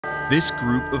This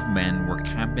group of men were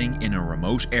camping in a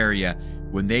remote area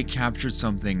when they captured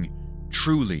something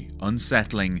truly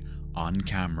unsettling on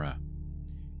camera.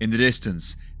 In the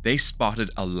distance, they spotted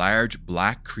a large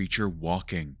black creature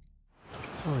walking.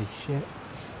 Holy shit.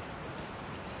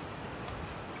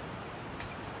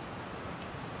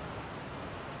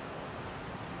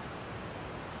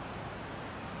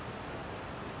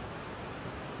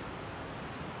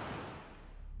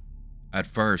 At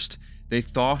first, they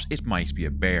thought it might be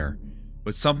a bear,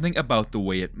 but something about the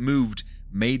way it moved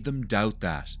made them doubt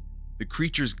that. The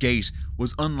creature's gait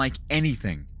was unlike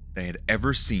anything they had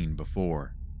ever seen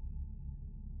before.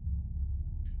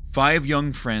 5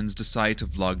 young friends decide to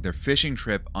vlog their fishing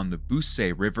trip on the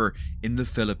Busay River in the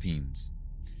Philippines.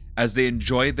 As they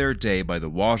enjoy their day by the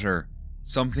water,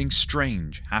 something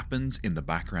strange happens in the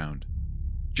background.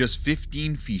 Just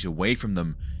 15 feet away from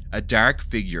them, a dark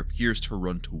figure appears to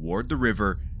run toward the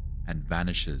river and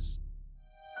vanishes.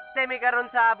 Temi karon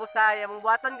sa Busay, among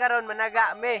buhaton karon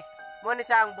managa me. Mo ni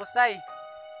sa ang Busay.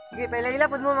 Sige, pailahila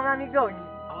pud mo mga amigo.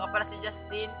 Ako nga pala si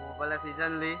Justin. Ako pala si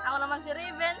John Lee. Ako naman si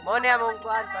Raven. Mo ni among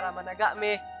kuan para managa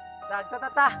me.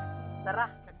 Tagtatata. Tara.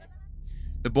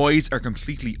 The boys are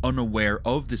completely unaware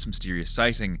of this mysterious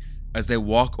sighting as they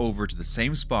walk over to the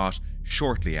same spot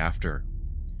shortly after.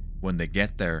 When they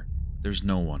get there, there's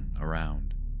no one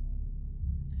around.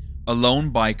 A lone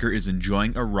biker is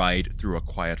enjoying a ride through a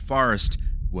quiet forest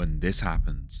when this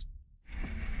happens.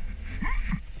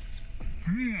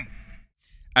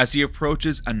 As he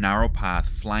approaches a narrow path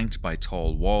flanked by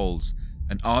tall walls,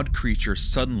 an odd creature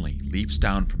suddenly leaps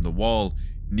down from the wall,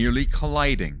 nearly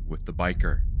colliding with the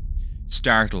biker.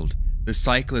 Startled, the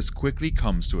cyclist quickly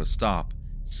comes to a stop,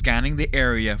 scanning the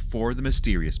area for the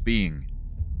mysterious being,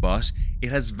 but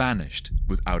it has vanished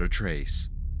without a trace.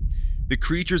 The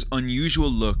creature's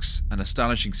unusual looks and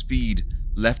astonishing speed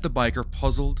left the biker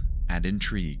puzzled and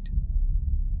intrigued.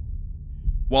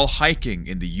 While hiking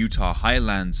in the Utah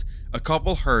highlands, a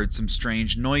couple heard some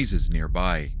strange noises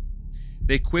nearby.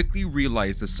 They quickly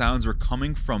realized the sounds were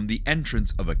coming from the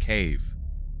entrance of a cave.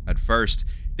 At first,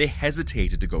 they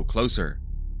hesitated to go closer.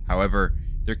 However,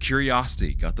 their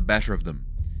curiosity got the better of them,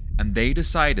 and they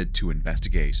decided to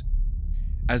investigate.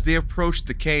 As they approached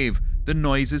the cave, the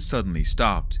noises suddenly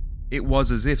stopped. It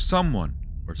was as if someone,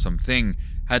 or something,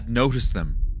 had noticed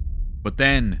them. But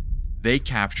then, they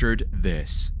captured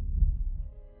this.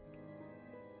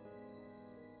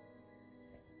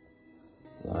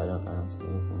 No, I don't ask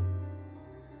anything.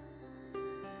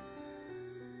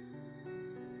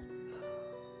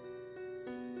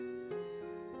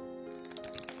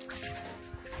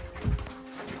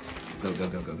 Go.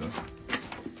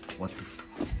 What the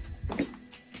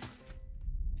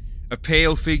A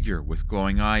pale figure with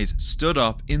glowing eyes stood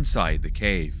up inside the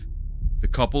cave. The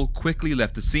couple quickly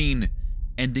left the scene,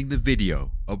 ending the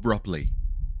video abruptly.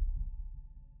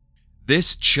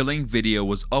 This chilling video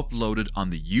was uploaded on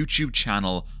the YouTube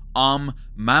channel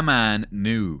Maman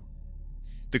New.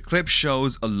 The clip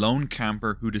shows a lone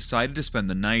camper who decided to spend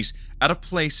the night at a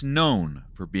place known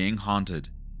for being haunted.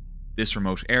 This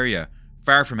remote area,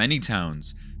 far from any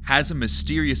towns, has a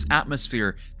mysterious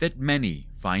atmosphere that many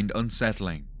find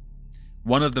unsettling.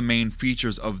 One of the main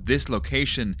features of this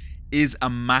location is a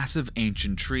massive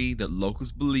ancient tree that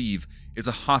locals believe is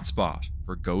a hotspot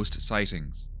for ghost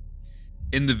sightings.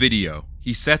 In the video,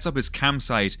 he sets up his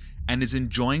campsite and is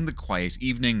enjoying the quiet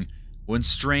evening when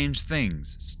strange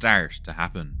things start to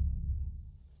happen.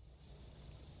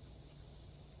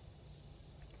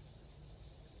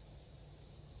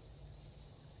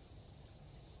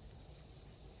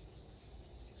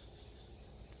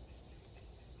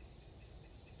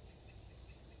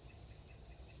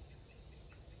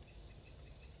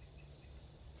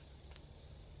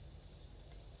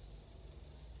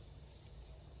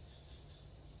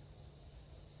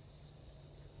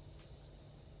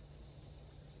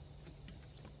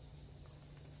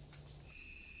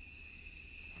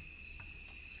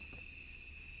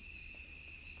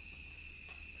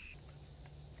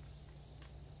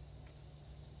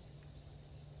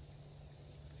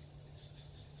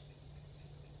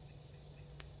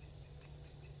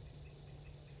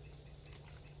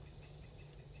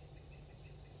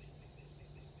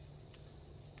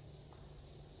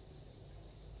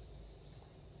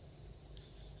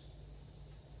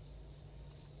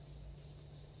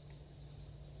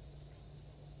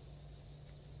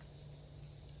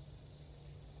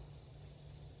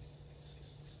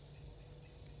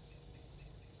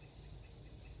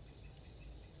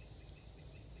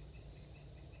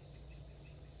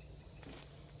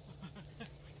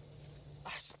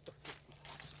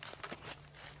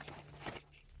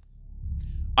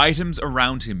 Items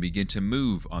around him begin to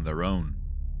move on their own.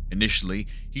 Initially,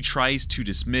 he tries to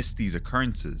dismiss these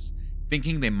occurrences,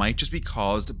 thinking they might just be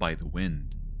caused by the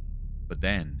wind. But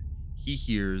then, he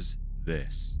hears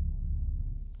this.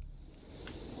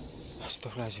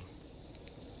 Astagfirullahaladzim.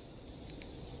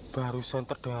 Barusan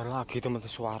terdengar lagi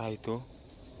teman-teman suara itu.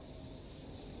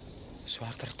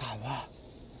 Suara tertawa.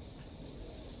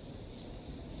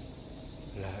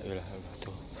 La ilaha illallah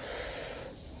tuh.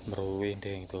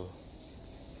 Merinding tuh.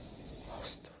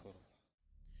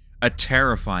 A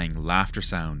terrifying laughter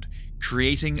sound,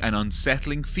 creating an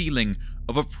unsettling feeling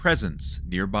of a presence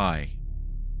nearby.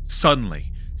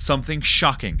 Suddenly, something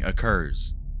shocking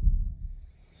occurs.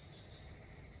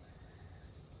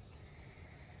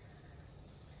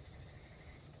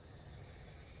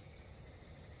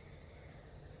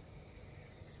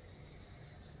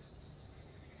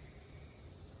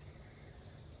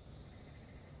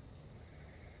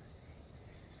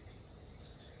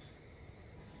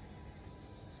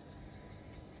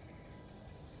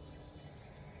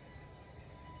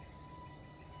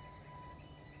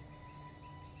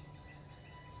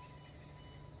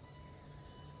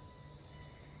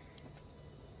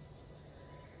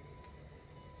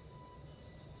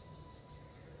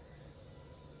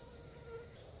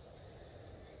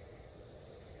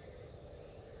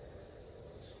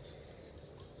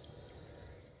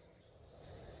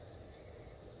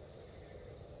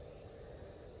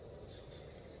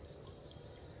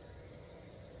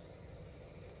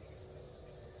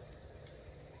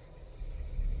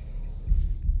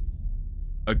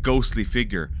 A ghostly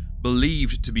figure,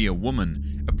 believed to be a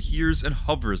woman, appears and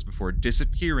hovers before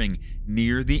disappearing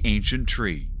near the ancient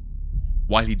tree.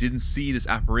 While he didn't see this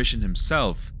apparition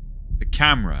himself, the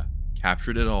camera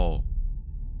captured it all.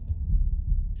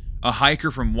 A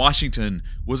hiker from Washington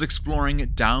was exploring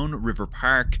Down River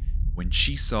Park when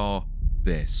she saw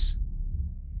this.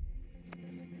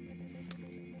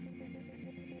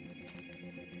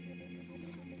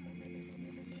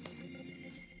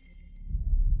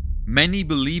 Many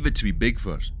believe it to be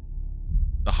Bigfoot.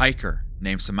 The hiker,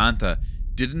 named Samantha,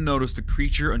 didn't notice the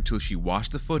creature until she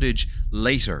watched the footage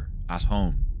later at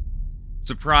home.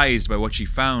 Surprised by what she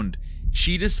found,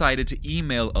 she decided to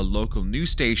email a local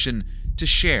news station to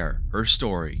share her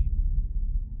story.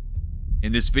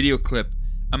 In this video clip,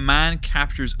 a man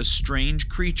captures a strange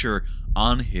creature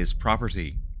on his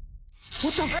property.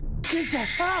 What the f is that?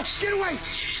 Ah, get away!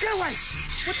 Get away!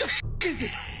 What the f is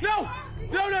it? No!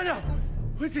 No, no, no!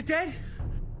 Is it dead?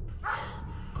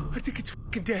 I think it's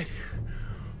fucking dead.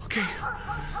 Okay,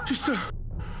 just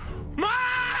Ma!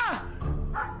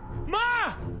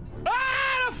 Ma!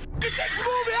 Ah! The fucking thing's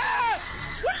moving! Ah!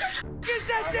 What the f is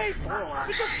that thing?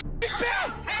 It's a fucking bat!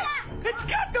 It's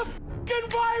got the fucking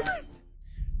virus!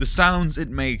 The sounds it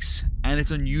makes and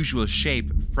its unusual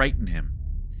shape frighten him.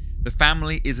 The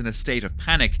family is in a state of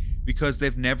panic because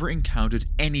they've never encountered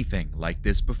anything like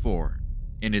this before.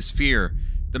 In his fear,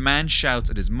 the man shouts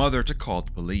at his mother to call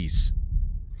the police.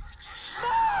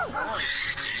 No!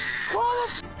 Call the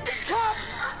f***ing cops!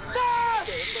 No!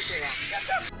 Get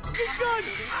the f***ing gun!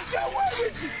 Get away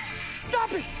with it!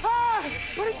 Stop it! Ah!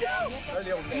 What did you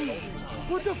do?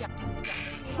 What the f***?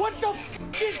 What the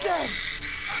f*** is that?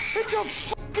 It's a f***ing...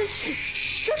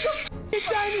 It's a f***ing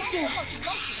dinosaur!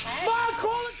 Ma,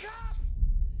 call a cop!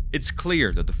 It's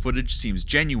clear that the footage seems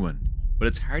genuine, but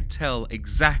it's hard to tell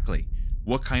exactly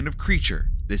what kind of creature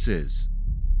this is.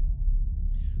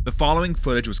 The following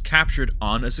footage was captured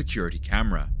on a security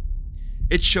camera.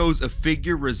 It shows a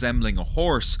figure resembling a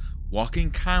horse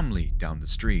walking calmly down the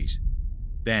street.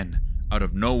 Then, out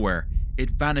of nowhere,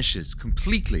 it vanishes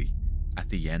completely at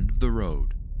the end of the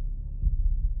road.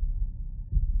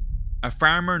 A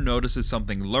farmer notices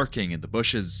something lurking in the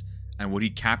bushes, and what he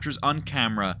captures on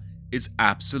camera is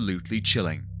absolutely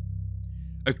chilling.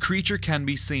 A creature can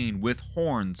be seen with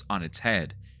horns on its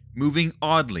head, moving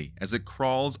oddly as it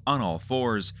crawls on all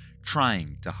fours,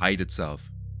 trying to hide itself.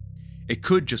 It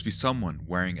could just be someone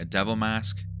wearing a devil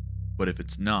mask, but if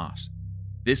it's not,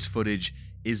 this footage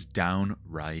is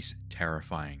downright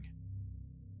terrifying.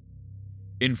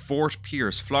 In Fort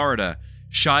Pierce, Florida,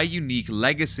 Shy Unique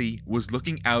Legacy was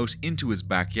looking out into his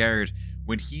backyard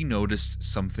when he noticed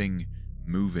something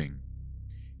moving.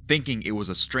 Thinking it was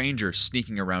a stranger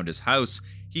sneaking around his house,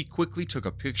 he quickly took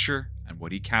a picture, and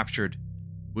what he captured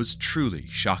was truly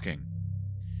shocking.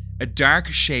 A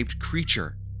dark-shaped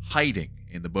creature hiding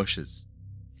in the bushes.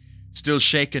 Still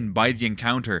shaken by the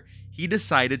encounter, he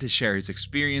decided to share his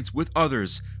experience with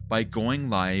others by going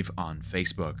live on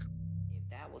Facebook. If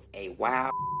that was a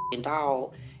wild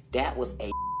dog, that was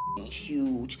a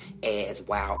huge ass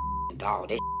wild dog.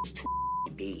 That was too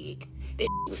big. That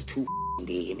was too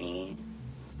big, man.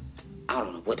 I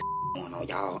don't know what the going on,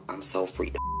 y'all. I'm so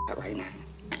freaked out. right now.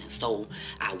 So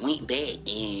I went back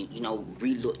and, you know,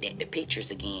 re-looked at the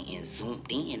pictures again and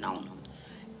zoomed in on them.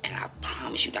 And I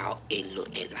promise you, dog, it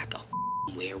looked like a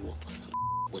werewolf or something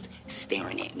was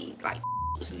staring at me. Like,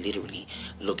 was literally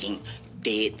looking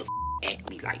dead the at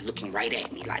me, like looking right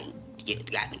at me, like, yeah,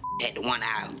 got me at the one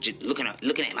eye, just looking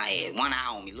at my ass, one eye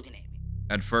on me, looking at me.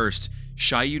 At first,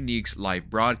 Shy Unique's live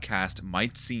broadcast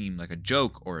might seem like a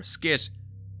joke or a skit,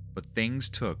 but things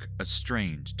took a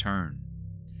strange turn.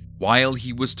 While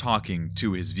he was talking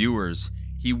to his viewers,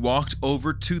 he walked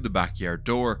over to the backyard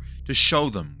door to show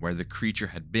them where the creature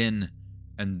had been,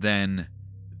 and then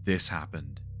this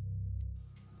happened.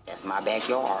 That's my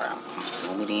backyard. I'm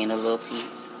zooming in a little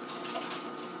piece.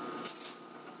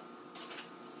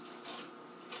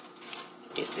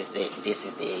 This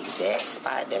is the exact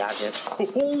spot that I just.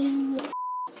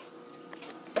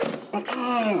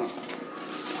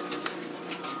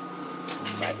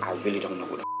 Like, I really don't know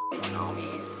what the going on,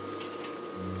 man.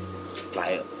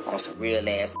 Like, on some real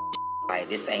ass, like,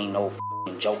 this ain't no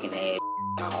joking ass,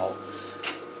 dog.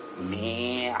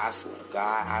 Man, I swear to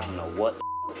God, I don't know what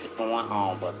is going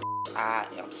on, but I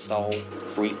am so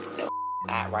freaked the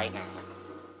out right now.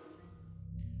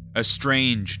 A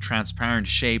strange, transparent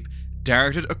shape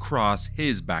darted across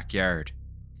his backyard.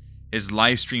 His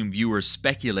livestream viewers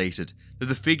speculated that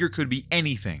the figure could be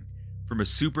anything from a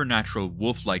supernatural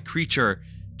wolf-like creature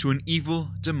to an evil,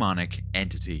 demonic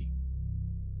entity.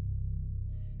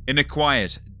 In a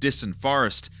quiet, distant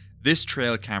forest, this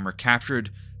trail camera captured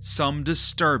some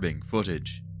disturbing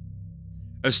footage.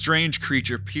 A strange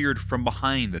creature peered from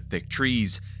behind the thick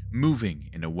trees,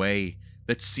 moving in a way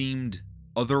that seemed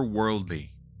otherworldly.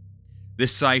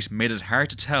 This sight made it hard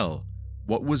to tell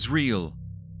what was real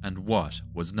and what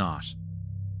was not.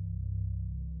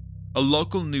 A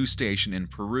local news station in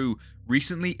Peru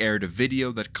recently aired a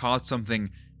video that caught something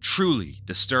truly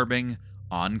disturbing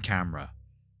on camera.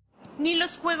 Ni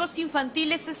los juegos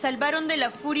infantiles se salvaron de la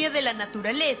furia de la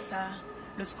naturaleza.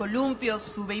 Los columpios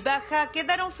sube y baja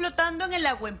quedaron flotando en el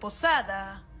agua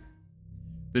emposada.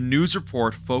 The news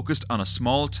report focused on a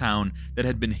small town that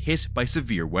had been hit by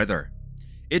severe weather.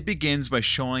 It begins by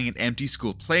showing an empty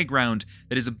school playground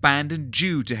that is abandoned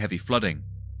due to heavy flooding.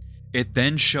 It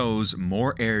then shows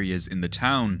more areas in the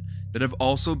town that have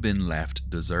also been left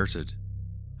deserted.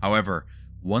 However,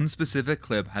 one specific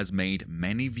clip has made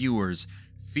many viewers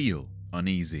feel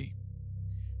uneasy.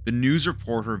 The news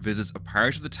reporter visits a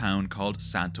part of the town called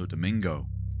Santo Domingo.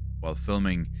 While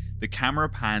filming, the camera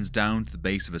pans down to the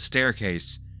base of a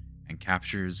staircase and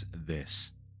captures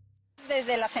this.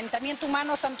 Desde el asentamiento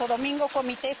humano Santo Domingo,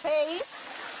 Comité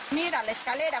 6. Mira la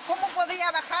escalera. ¿Cómo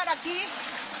podría bajar aquí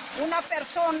una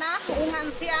persona, un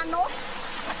anciano?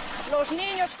 Los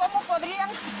niños, ¿cómo podrían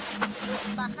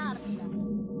bajar? Mira.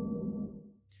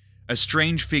 A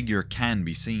strange figure can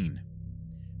be seen.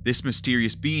 This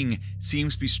mysterious being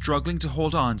seems to be struggling to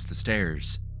hold on to the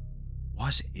stairs.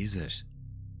 What is it?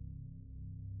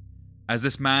 As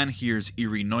this man hears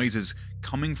eerie noises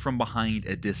coming from behind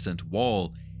a distant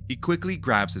wall, he quickly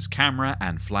grabs his camera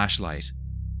and flashlight.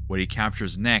 What he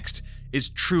captures next is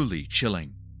truly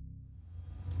chilling.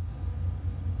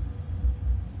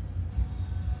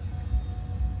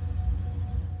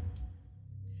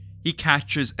 He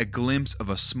catches a glimpse of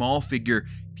a small figure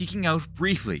peeking out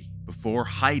briefly before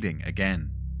hiding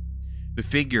again. The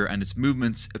figure and its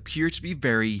movements appear to be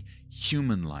very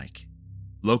human-like.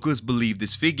 Locals believe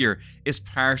this figure is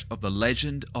part of the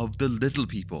legend of the Little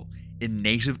People in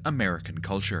Native American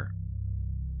culture.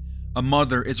 A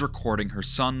mother is recording her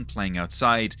son playing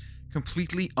outside,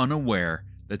 completely unaware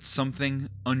that something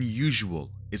unusual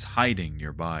is hiding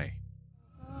nearby.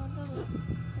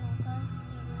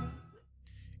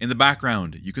 In the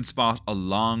background, you can spot a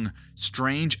long,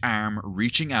 strange arm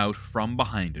reaching out from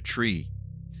behind a tree.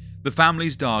 The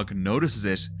family's dog notices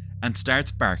it and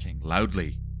starts barking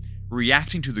loudly,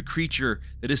 reacting to the creature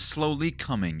that is slowly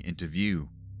coming into view.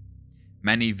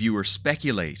 Many viewers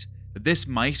speculate that this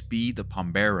might be the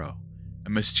Pombero, a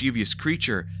mischievous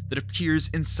creature that appears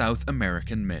in South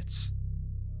American myths.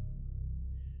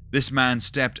 This man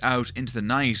stepped out into the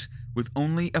night with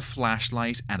only a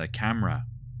flashlight and a camera.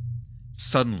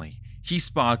 Suddenly, he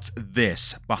spots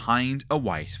this behind a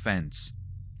white fence.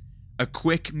 A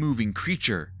quick-moving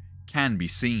creature can be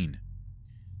seen.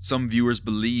 Some viewers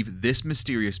believe this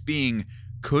mysterious being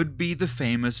could be the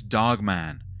famous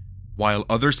Dogman, while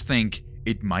others think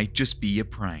it might just be a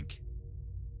prank.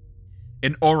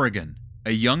 In Oregon,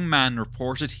 a young man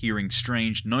reported hearing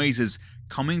strange noises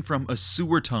coming from a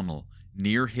sewer tunnel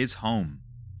near his home.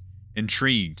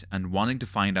 Intrigued and wanting to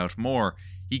find out more,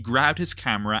 he grabbed his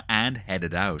camera and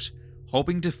headed out,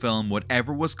 hoping to film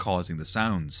whatever was causing the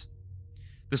sounds.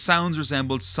 The sounds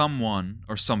resembled someone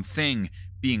or something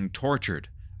being tortured,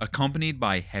 accompanied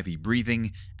by heavy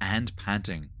breathing and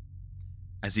panting.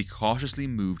 As he cautiously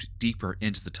moved deeper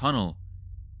into the tunnel,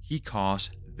 he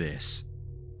caught this.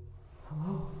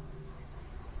 Hello?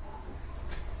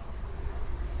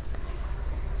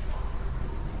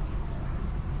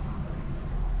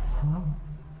 Hello?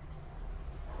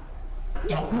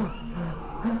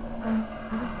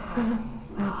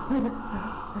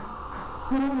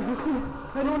 I don't want to hurt you.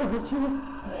 I don't want to hurt you.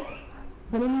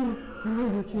 I don't want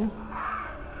to hurt you.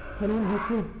 I don't want to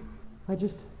hurt you. I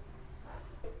just...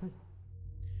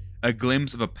 A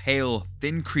glimpse of a pale,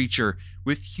 thin creature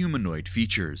with humanoid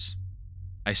features.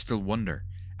 I still wonder,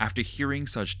 after hearing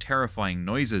such terrifying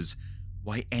noises,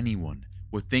 why anyone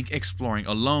would think exploring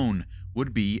alone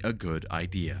would be a good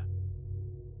idea.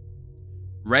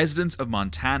 Residents of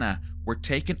Montana were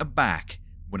taken aback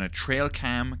when a trail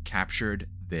cam captured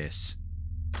this.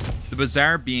 The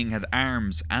bizarre being had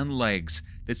arms and legs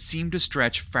that seemed to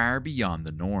stretch far beyond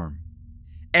the norm.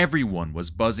 Everyone was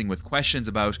buzzing with questions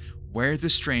about where the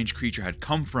strange creature had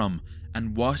come from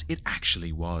and what it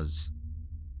actually was.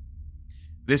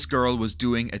 This girl was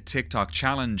doing a TikTok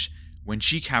challenge when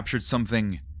she captured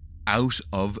something out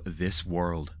of this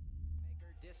world.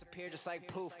 Disappear just like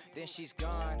poof, then she's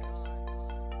gone.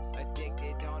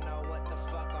 Addicted, don't know what the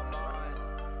fuck I'm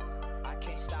on. I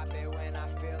can't stop it when I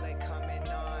feel it coming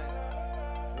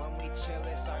on. When we chill,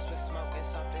 it starts with smoking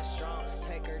something strong.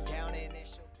 Take her down and then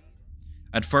she'll be...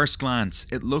 At first glance,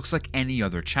 it looks like any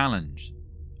other challenge,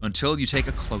 until you take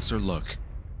a closer look.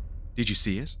 Did you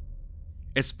see it?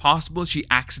 It's possible she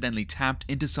accidentally tapped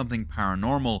into something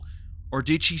paranormal, or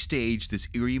did she stage this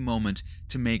eerie moment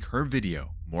to make her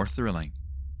video more thrilling?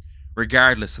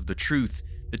 Regardless of the truth,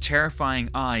 the terrifying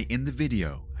eye in the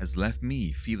video has left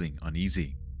me feeling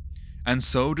uneasy. And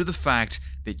so did the fact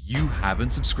that you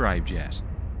haven't subscribed yet.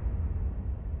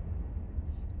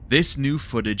 This new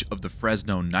footage of the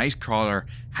Fresno Nightcrawler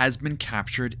has been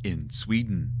captured in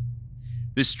Sweden.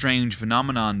 This strange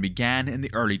phenomenon began in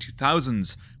the early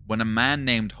 2000s when a man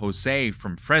named Jose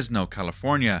from Fresno,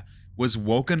 California was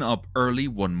woken up early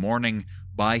one morning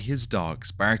by his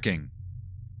dogs barking.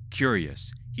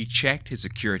 Curious, he checked his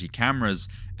security cameras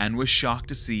and was shocked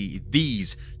to see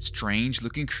these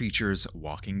strange-looking creatures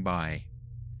walking by.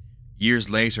 Years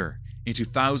later, in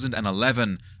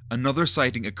 2011, another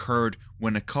sighting occurred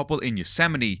when a couple in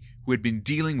Yosemite who had been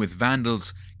dealing with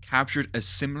vandals captured a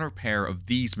similar pair of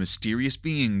these mysterious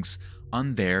beings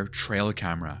on their trail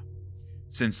camera.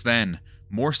 Since then,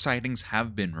 more sightings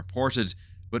have been reported,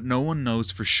 but no one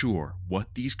knows for sure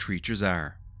what these creatures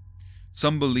are.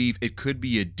 Some believe it could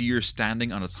be a deer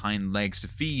standing on its hind legs to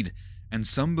feed, and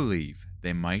some believe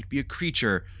they might be a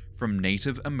creature from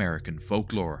Native American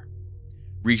folklore.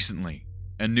 Recently,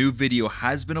 a new video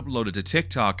has been uploaded to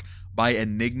TikTok by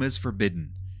Enigmas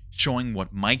Forbidden, showing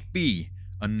what might be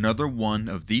another one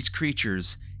of these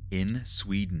creatures in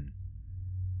Sweden.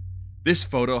 This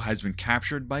photo has been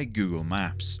captured by Google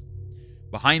Maps.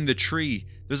 Behind the tree,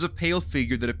 there's a pale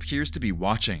figure that appears to be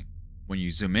watching. When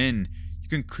you zoom in, you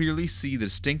can clearly see the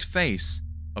distinct face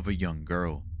of a young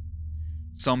girl.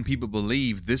 Some people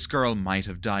believe this girl might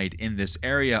have died in this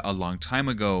area a long time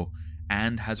ago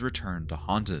and has returned to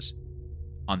haunt it.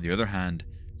 On the other hand,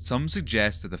 some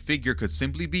suggest that the figure could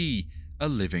simply be a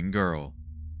living girl.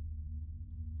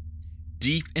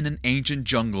 Deep in an ancient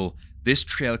jungle, this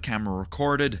trail camera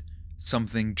recorded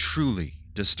something truly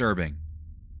disturbing.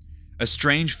 A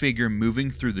strange figure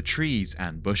moving through the trees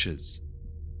and bushes.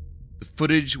 The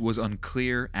footage was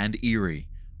unclear and eerie,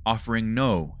 offering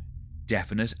no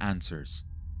definite answers.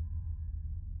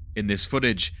 In this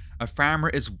footage, a farmer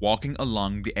is walking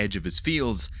along the edge of his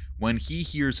fields when he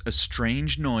hears a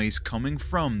strange noise coming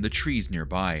from the trees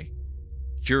nearby.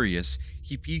 Curious,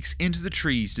 he peeks into the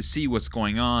trees to see what's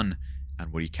going on,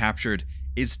 and what he captured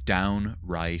is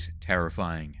downright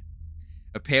terrifying.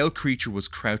 A pale creature was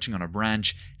crouching on a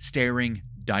branch, staring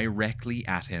directly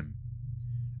at him.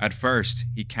 At first,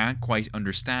 he can't quite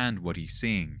understand what he's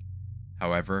seeing.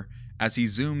 However, as he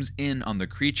zooms in on the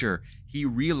creature, he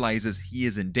realizes he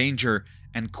is in danger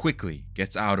and quickly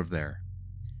gets out of there.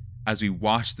 As we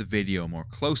watch the video more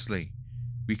closely,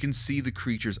 we can see the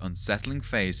creature's unsettling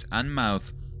face and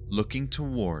mouth looking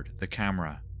toward the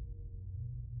camera.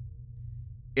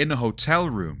 In a hotel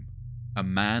room, a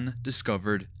man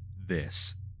discovered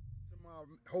this. In my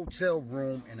hotel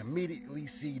room and immediately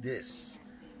see this.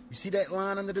 You see that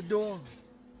line under the door?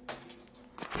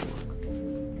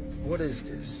 What is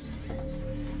this?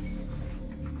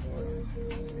 What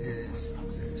is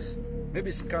this? Maybe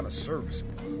it's some kind of service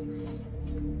box.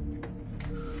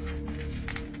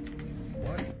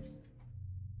 What?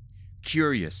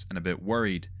 Curious and a bit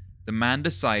worried, the man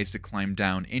decides to climb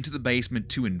down into the basement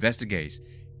to investigate,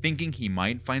 thinking he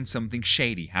might find something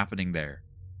shady happening there.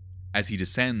 As he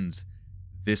descends,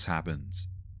 this happens.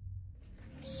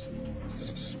 Is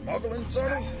this a smuggling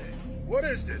tunnel? What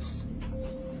is this?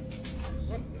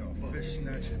 What the fish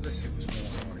snatcher? Let's see what's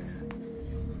going on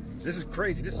here. This is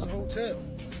crazy. This is a hotel.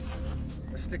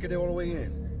 Let's stick it all the way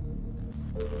in.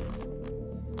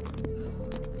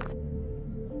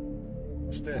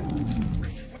 What's that? What the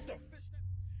fish?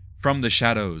 From the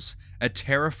shadows, a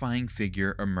terrifying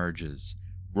figure emerges,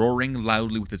 roaring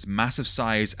loudly with its massive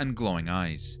size and glowing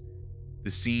eyes.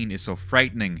 The scene is so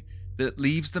frightening that it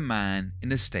leaves the man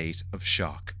in a state of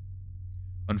shock.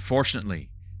 Unfortunately,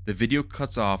 the video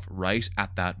cuts off right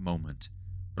at that moment,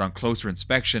 but on closer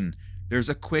inspection, there's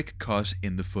a quick cut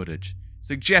in the footage,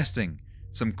 suggesting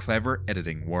some clever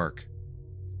editing work.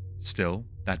 Still,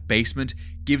 that basement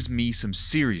gives me some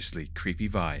seriously creepy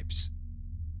vibes.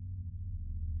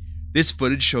 This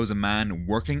footage shows a man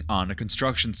working on a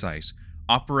construction site,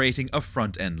 operating a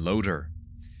front-end loader.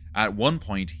 At one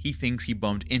point, he thinks he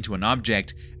bumped into an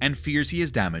object and fears he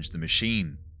has damaged the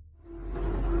machine.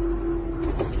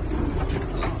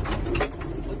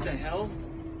 What the hell?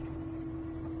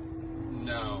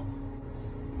 No.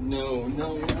 No,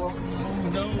 no, no, no,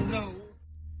 no, no.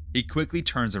 He quickly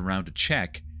turns around to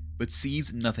check, but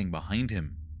sees nothing behind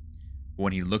him.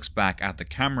 When he looks back at the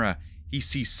camera, he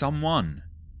sees someone,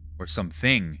 or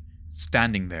something,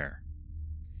 standing there.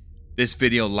 This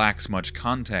video lacks much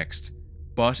context,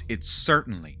 but it's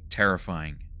certainly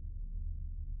terrifying.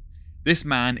 This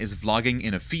man is vlogging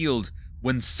in a field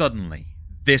when suddenly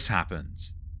this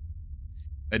happens.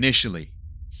 Initially,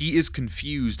 he is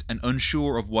confused and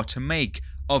unsure of what to make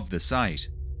of the sight.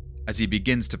 As he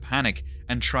begins to panic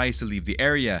and tries to leave the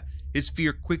area, his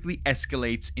fear quickly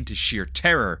escalates into sheer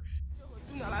terror.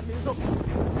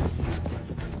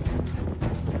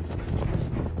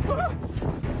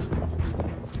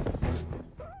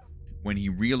 When he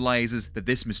realizes that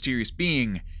this mysterious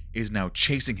being is now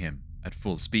chasing him at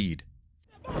full speed.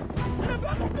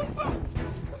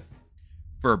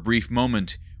 For a brief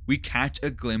moment, we catch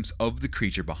a glimpse of the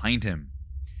creature behind him.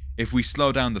 If we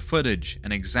slow down the footage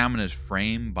and examine it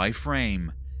frame by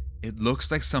frame, it looks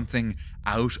like something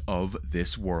out of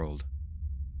this world.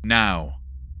 Now,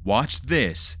 watch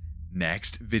this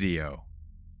next video.